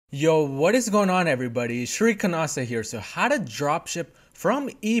Yo, what is going on, everybody? Shri Kanase here. So how to dropship from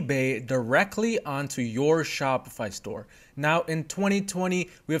eBay directly onto your Shopify store. Now in 2020,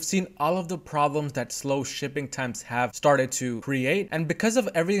 we have seen all of the problems that slow shipping times have started to create. And because of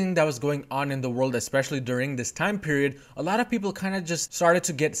everything that was going on in the world, especially during this time period, a lot of people kind of just started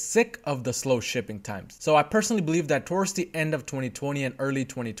to get sick of the slow shipping times. So I personally believe that towards the end of 2020 and early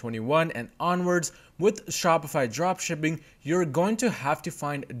 2021 and onwards, with Shopify dropshipping, you're going to have to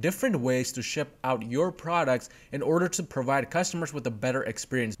find different ways to ship out your products in order to provide customers with a better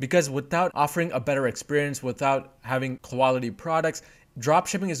experience. Because without offering a better experience, without having quality products,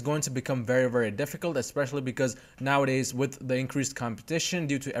 dropshipping is going to become very difficult, especially because nowadays with the increased competition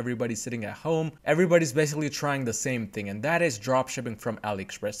due to everybody sitting at home, everybody's basically trying the same thing, and that is dropshipping from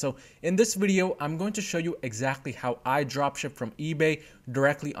Aliexpress. So in this video, I'm going to show you exactly how I dropship from eBay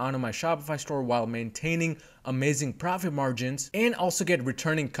directly onto my Shopify store while maintaining amazing profit margins and also get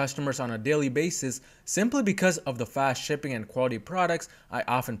returning customers on a daily basis simply because of the fast shipping and quality products I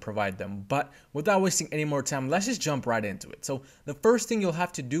often provide them. But without wasting any more time, let's just jump right into it. So the first thing you'll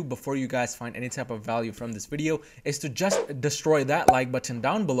have to do before you guys find any type of value from this video is to just destroy that like button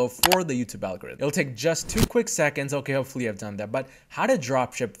down below for the YouTube algorithm. It'll take just 2 quick seconds. Okay, hopefully I've done that. But how to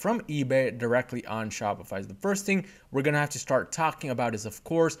dropship from eBay directly on Shopify. The first thing we're gonna have to start talking about is, of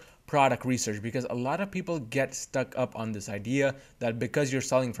course, product research, because a lot of people get stuck up on this idea that because you're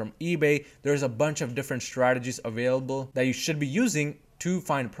selling from eBay, there's a bunch of different strategies available that you should be using to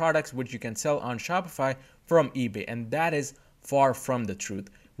find products which you can sell on Shopify from eBay, and that is far from the truth.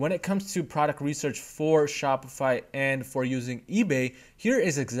 When it comes to product research for Shopify and for using eBay, here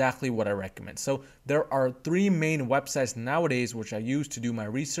is exactly what I recommend. So there are 3 main websites nowadays which I use to do my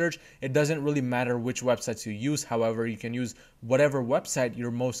research. It doesn't really matter which websites you use. However, you can use whatever website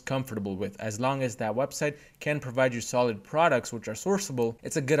you're most comfortable with. As long as that website can provide you solid products which are sourceable,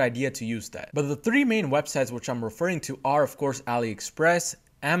 it's a good idea to use that. But the 3 main websites which I'm referring to are, of course, Aliexpress,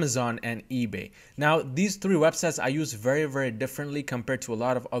 Amazon, and eBay. Now, these 3 websites I use very differently compared to a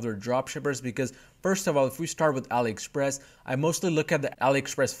lot of other dropshippers, because first of all, if we start with Aliexpress, I mostly look at the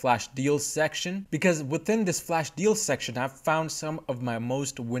Aliexpress flash deals section, because within this flash deals section, I've found some of my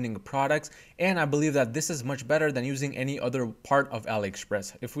most winning products, and I believe that this is much better than using any other part of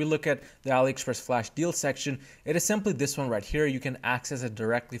Aliexpress. If we look at the Aliexpress flash deals section, it is simply this one right here. You can access it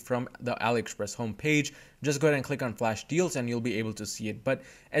directly from the Aliexpress homepage. Just go ahead and click on flash deals and you'll be able to see it. But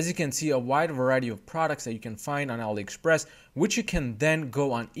as you can see, a wide variety of products that you can find on Aliexpress, which you can then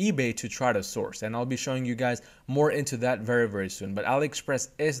go on eBay to try to source. And I'll be showing you guys more into that very soon. But Aliexpress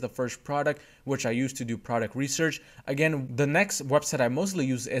is the first product which I use to do product research. Again, the next website I mostly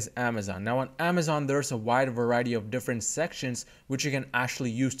use is Amazon. Now on Amazon, there's a wide variety of different sections which you can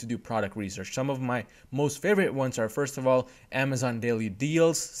actually use to do product research. Some of my most favorite ones are, first of all, Amazon Daily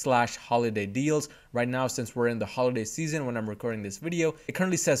Deals / Holiday Deals. Right now, since we're in the holiday season when I'm recording this video, it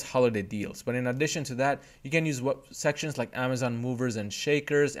currently says holiday deals. But in addition to that, you can use sections like Amazon Movers and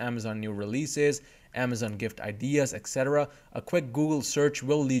Shakers, Amazon New Releases, Amazon Gift Ideas, etc. A quick Google search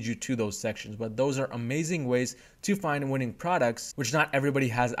will lead you to those sections, but those are amazing ways to find winning products, which not everybody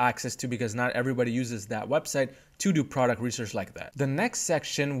has access to, because not everybody uses that website to do product research like that. The next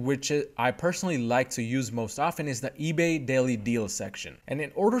section, which I personally like to use most often, is the eBay Daily Deals section. And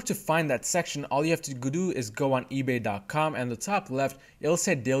in order to find that section, all you have to do is go on ebay.com, and the top left, it'll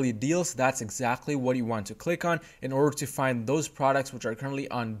say Daily Deals. That's exactly what you want to click on in order to find those products which are currently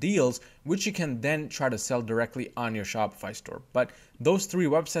on deals, which you can then try to sell directly on your Shopify store. But those 3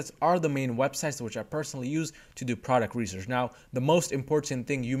 websites are the main websites which I personally use to do product research. Now, the most important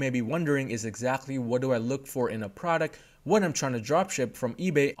thing you may be wondering is exactly what do I look for in a product when I'm trying to dropship from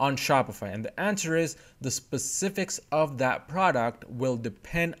eBay on Shopify? And the answer is the specifics of that product will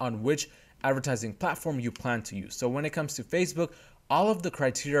depend on which advertising platform you plan to use. So when it comes to Facebook, all of the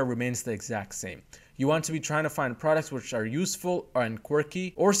criteria remains the exact same. You want to be trying to find products which are useful and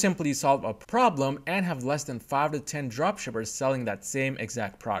quirky, or simply solve a problem and have less than 5 to 10 dropshippers selling that same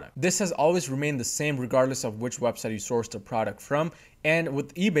exact product. This has always remained the same regardless of which website you source the product from. And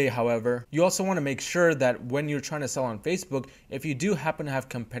with eBay, however, you also want to make sure that when you're trying to sell on Facebook, if you do happen to have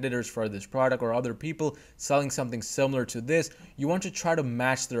competitors for this product or other people selling something similar to this, you want to try to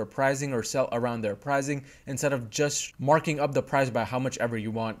match their pricing or sell around their pricing instead of just marking up the price by how much ever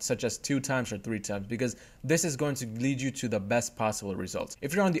you want, such as 2 times or 3 times, because this is going to lead you to the best possible results.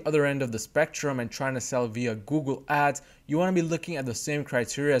 If you're on the other end of the spectrum and trying to sell via Google Ads, you want to be looking at the same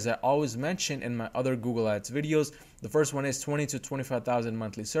criteria as I always mention in my other Google Ads videos. The first one is 20 to 25,000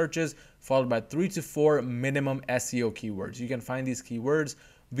 monthly searches, followed by 3 to 4 minimum SEO keywords. You can find these keywords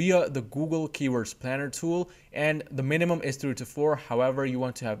via the Google Keywords Planner tool, and the minimum is 3 to 4. However, you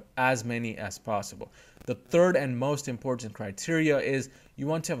want to have as many as possible. The third and most important criteria is you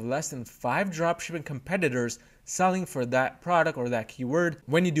want to have less than 5 dropshipping competitors selling for that product or that keyword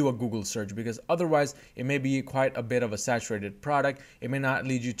when you do a Google search, because otherwise it may be quite a bit of a saturated product. It may not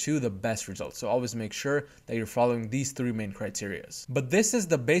lead you to the best results. So always make sure that you're following these 3 main criteria. But this is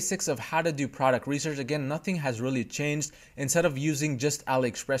the basics of how to do product research. Again, nothing has really changed. Instead of using just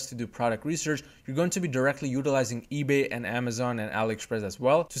Aliexpress to do product research, you're going to be directly utilizing eBay and Amazon and Aliexpress as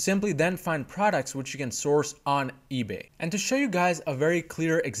well to simply then find products which you can source on eBay. And to show you guys a very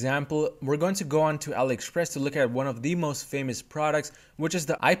clear example, we're going to go on to Aliexpress to look at one of the most famous products, which is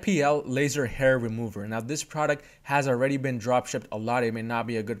the IPL laser hair remover. Now, this product has already been dropshipped a lot. It may not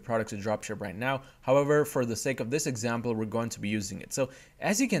be a good product to dropship right now. However, for the sake of this example, we're going to be using it. So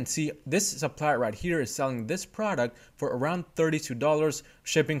as you can see, this supplier right here is selling this product for around $32,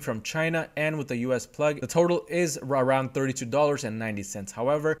 shipping from China and with the US plug. The total is around $32.90.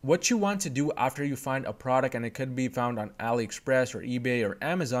 However, what you want to do after you find a product, and it could be found on AliExpress or eBay or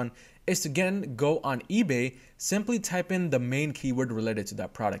Amazon, is to again go on eBay, simply type in the main keyword related to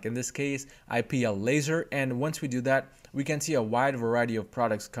that product, in this case IPL laser, and once we do that, we can see a wide variety of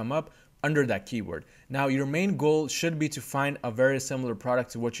products come up under that keyword. Now, your main goal should be to find a very similar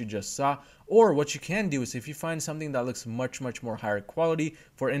product to what you just saw, or what you can do is if you find something that looks much more higher quality,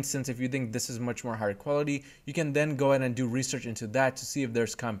 for instance, if you think this is much more higher quality, you can then go ahead and do research into that to see if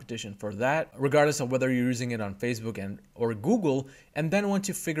there's competition for that, regardless of whether you're using it on Facebook or Google. And then once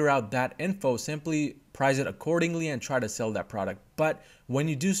you figure out that info, simply price it accordingly and try to sell that product. But when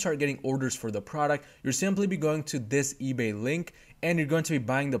you do start getting orders for the product, you're simply be going to this eBay link and you're going to be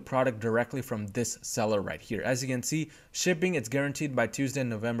buying the product directly from this seller right here. As you can see, shipping, it's guaranteed by Tuesday,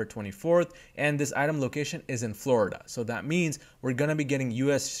 November 24th, and this item location is in Florida. So that means we're going to be getting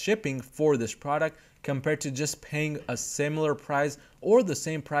US shipping for this product compared to just paying a similar price or the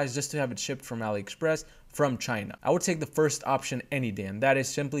same price just to have it shipped from AliExpress from China. I would take the first option any day, and that is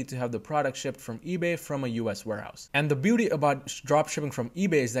simply to have the product shipped from eBay from a US warehouse. And the beauty about dropshipping from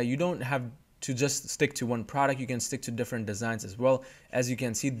eBay is that you don't have to just stick to one product. You can stick to different designs as well. As you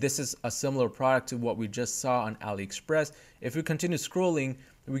can see, this is a similar product to what we just saw on AliExpress. If we continue scrolling,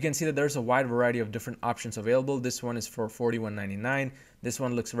 we can see that there's a wide variety of different options available. This one is for $41.99. This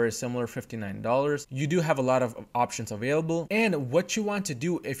one looks very similar, $59. You do have a lot of options available. And what you want to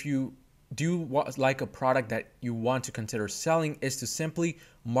do if you do like a product that you want to consider selling is to simply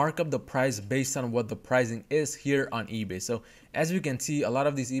mark up the price based on what the pricing is here on eBay. So as you can see, a lot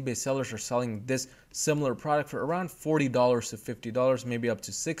of these eBay sellers are selling this similar product for around $40 to $50, maybe up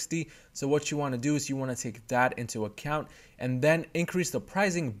to $60. So what you want to do is you want to take that into account and then increase the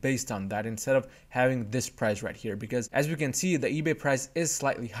pricing based on that instead of having this price right here. Because as we can see, the eBay price is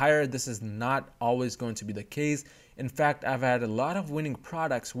slightly higher. This is not always going to be the case. In fact, I've had a lot of winning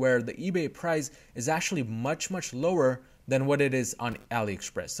products where the eBay price is actually much lower than what it is on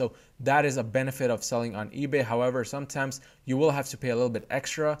AliExpress. So that is a benefit of selling on eBay. However, sometimes you will have to pay a little bit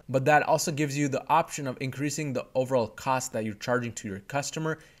extra, but that also gives you the option of increasing the overall cost that you're charging to your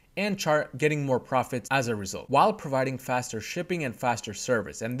customer and getting more profits as a result, while providing faster shipping and faster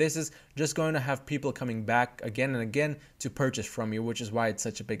service. And this is just going to have people coming back again and again to purchase from you, which is why it's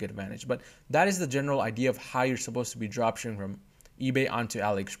such a big advantage. But that is the general idea of how you're supposed to be dropshipping from eBay onto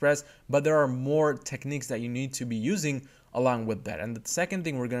AliExpress, but there are more techniques that you need to be using along with that. And the second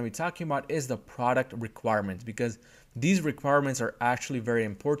thing we're going to be talking about is the product requirements, because these requirements are actually very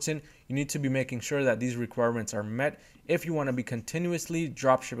important. You need to be making sure that these requirements are met if you want to be continuously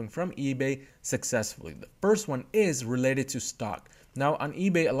dropshipping from eBay successfully. The first one is related to stock. Now on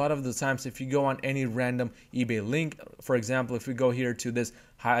eBay, a lot of the times if you go on any random eBay link, for example, if we go here to this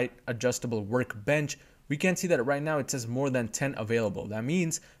height adjustable workbench, we can see that right now it says more than 10 available. That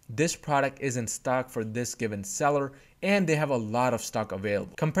means this product is in stock for this given seller and they have a lot of stock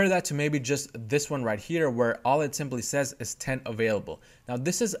available. Compare that to maybe just this one right here where all it simply says is 10 available. Now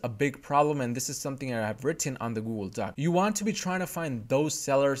this is a big problem, and this is something I have written on the Google Doc. You want to be trying to find those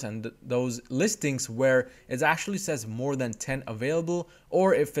sellers and those listings where it actually says more than 10 available,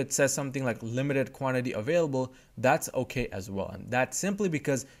 or if it says something like limited quantity available, that's okay as well. And that's simply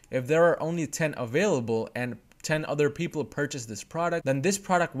because if there are only 10 available and 10 other people purchase this product, then this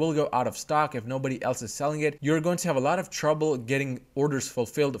product will go out of stock if nobody else is selling it. You're going to have a lot of trouble getting orders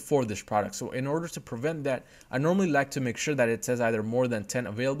fulfilled for this product. So in order to prevent that, I normally like to make sure that it says either more than 10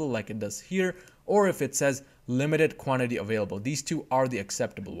 available like it does here, or if it says limited quantity available. These two are the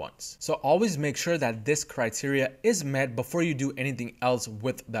acceptable ones. So always make sure that this criteria is met before you do anything else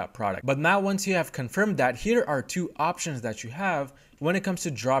with that product. But now once you have confirmed that, here are two options that you have. when it comes to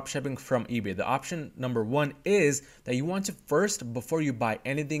drop shipping from eBay, the option number one is that you want to first, before you buy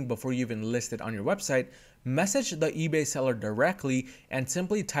anything, before you even list it on your website, message the eBay seller directly and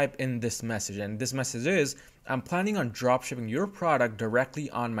simply type in this message. And this message is, I'm planning on drop shipping your product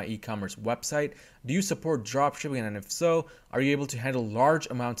directly on my e-commerce website. Do you support drop shipping? And if so, are you able to handle large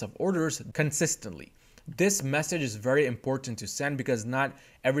amounts of orders consistently? This message is very important to send because not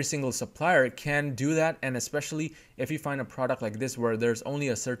every single supplier can do that, and especially if you find a product like this where there's only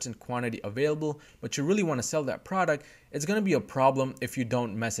a certain quantity available but you really want to sell that product, it's going to be a problem if you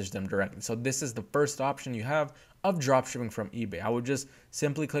don't message them directly. So this is the first option you have of dropshipping from eBay. I would just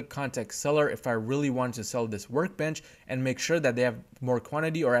simply click contact seller if I really want to sell this workbench and make sure that they have more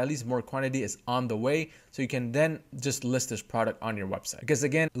quantity, or at least more quantity is on the way, so you can then just list this product on your website. Because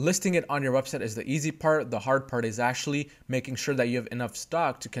again, listing it on your website is the easy part. The hard part is actually making sure that you have enough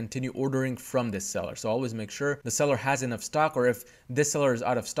stock to continue ordering from this seller. So always make sure the seller has enough stock, or if this seller is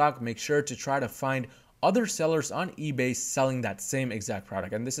out of stock, make sure to try to find other sellers on eBay selling that same exact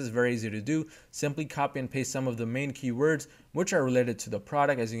product. And this is very easy to do. Simply copy and paste some of the main keywords which are related to the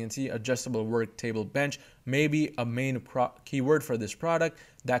product. As you can see, adjustable work table bench may be a main keyword for this product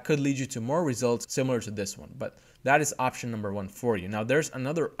that could lead you to more results similar to this one. But that is option number one for you. Now there's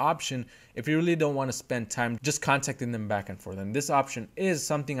another option if you really don't want to spend time just contacting them back and forth. And this option is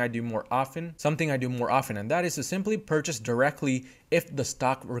something I do more often, and that is to simply purchase directly if the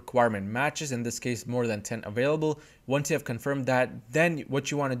stock requirement matches, in this case more than 10 available. Once you have confirmed that, then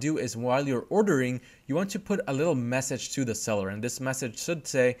what you want to do is while you're ordering, you want to put a little message to the seller, and this message should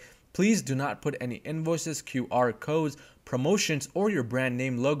say, please do not put any invoices, QR codes, promotions, or your brand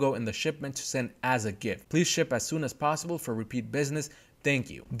name logo in the shipment to send as a gift. Please ship as soon as possible for repeat business.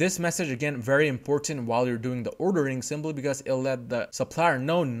 Thank you. This message, again, very important while you're doing the ordering, simply because it'll let the supplier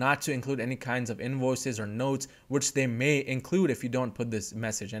know not to include any kinds of invoices or notes, which they may include if you don't put this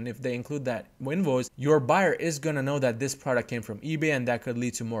message. And if they include that invoice, your buyer is going to know that this product came from eBay, and that could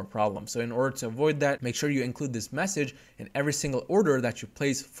lead to more problems. So in order to avoid that, make sure you include this message in every single order that you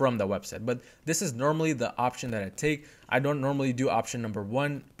place from the website. But this is normally the option that I take. I don't normally do option number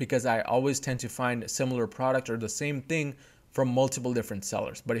one because I always tend to find similar product or the same thing from multiple different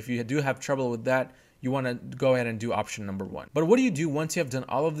sellers. But if you do have trouble with that, you want to go ahead and do option number one. But what do you do once you have done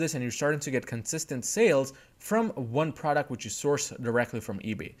all of this and you're starting to get consistent sales from one product which you source directly from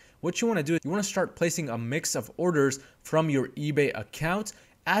eBay? What you want to do is you want to start placing a mix of orders from your eBay account,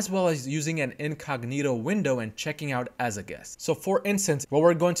 as well as using an incognito window and checking out as a guest. So for instance, what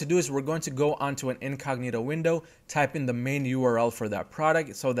we're going to do is we're going to go onto an incognito window, type in the main URL for that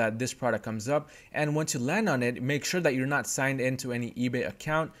product so that this product comes up. And once you land on it, make sure that you're not signed into any eBay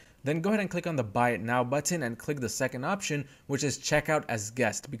account. Then go ahead and click on the Buy It Now button and click the second option, which is Checkout as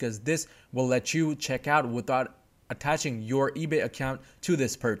Guest, because this will let you check out without attaching your eBay account to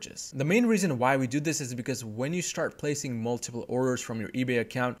this purchase. The main reason why we do this is because when you start placing multiple orders from your eBay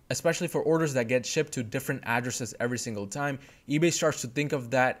account, especially for orders that get shipped to different addresses every single time, eBay starts to think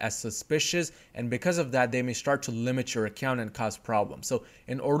of that as suspicious, and because of that, they may start to limit your account and cause problems. So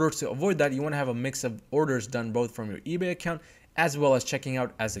in order to avoid that, you want to have a mix of orders done both from your eBay account as well as checking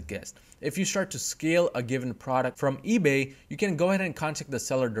out as a guest. If you start to scale a given product from eBay, you can go ahead and contact the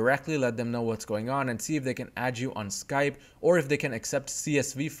seller directly, let them know what's going on, and see if they can add you on Skype or if they can accept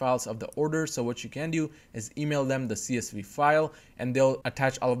CSV files of the order. So what you can do is email them the CSV file and they'll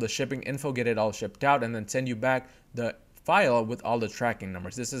attach all of the shipping info, get it all shipped out, and then send you back the file with all the tracking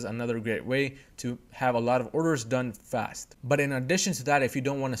numbers. This is another great way to have a lot of orders done fast. But in addition to that, if you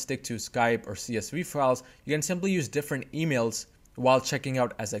don't want to stick to Skype or CSV files, you can simply use different emails while checking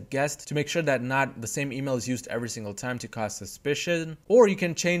out as a guest to make sure that not the same email is used every single time to cause suspicion. Or you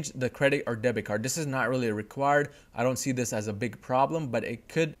can change the credit or debit card. This is not really required. I don't see this as a big problem, but it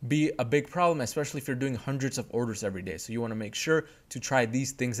could be a big problem, especially if you're doing hundreds of orders every day. So you want to make sure to try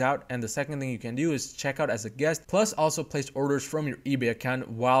these things out. And the second thing you can do is check out as a guest, plus also place orders from your eBay account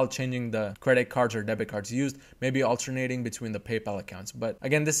while changing the credit cards or debit cards used, maybe alternating between the PayPal accounts. But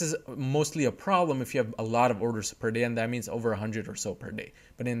again, this is mostly a problem if you have a lot of orders per day, and that means over 100 or so per day.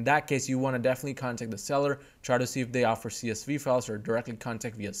 But in that case, you want to definitely contact the seller, try to see if they offer CSV files, or directly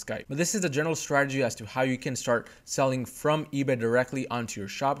contact via Skype. But this is the general strategy as to how you can start selling from eBay directly onto your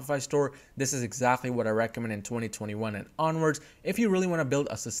Shopify store. This is exactly what I recommend in 2021 and onwards if you really want to build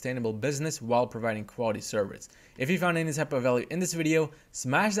a sustainable business while providing quality service. If you found any type of value in this video,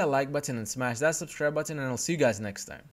 smash that like button and smash that subscribe button, and I'll see you guys next time.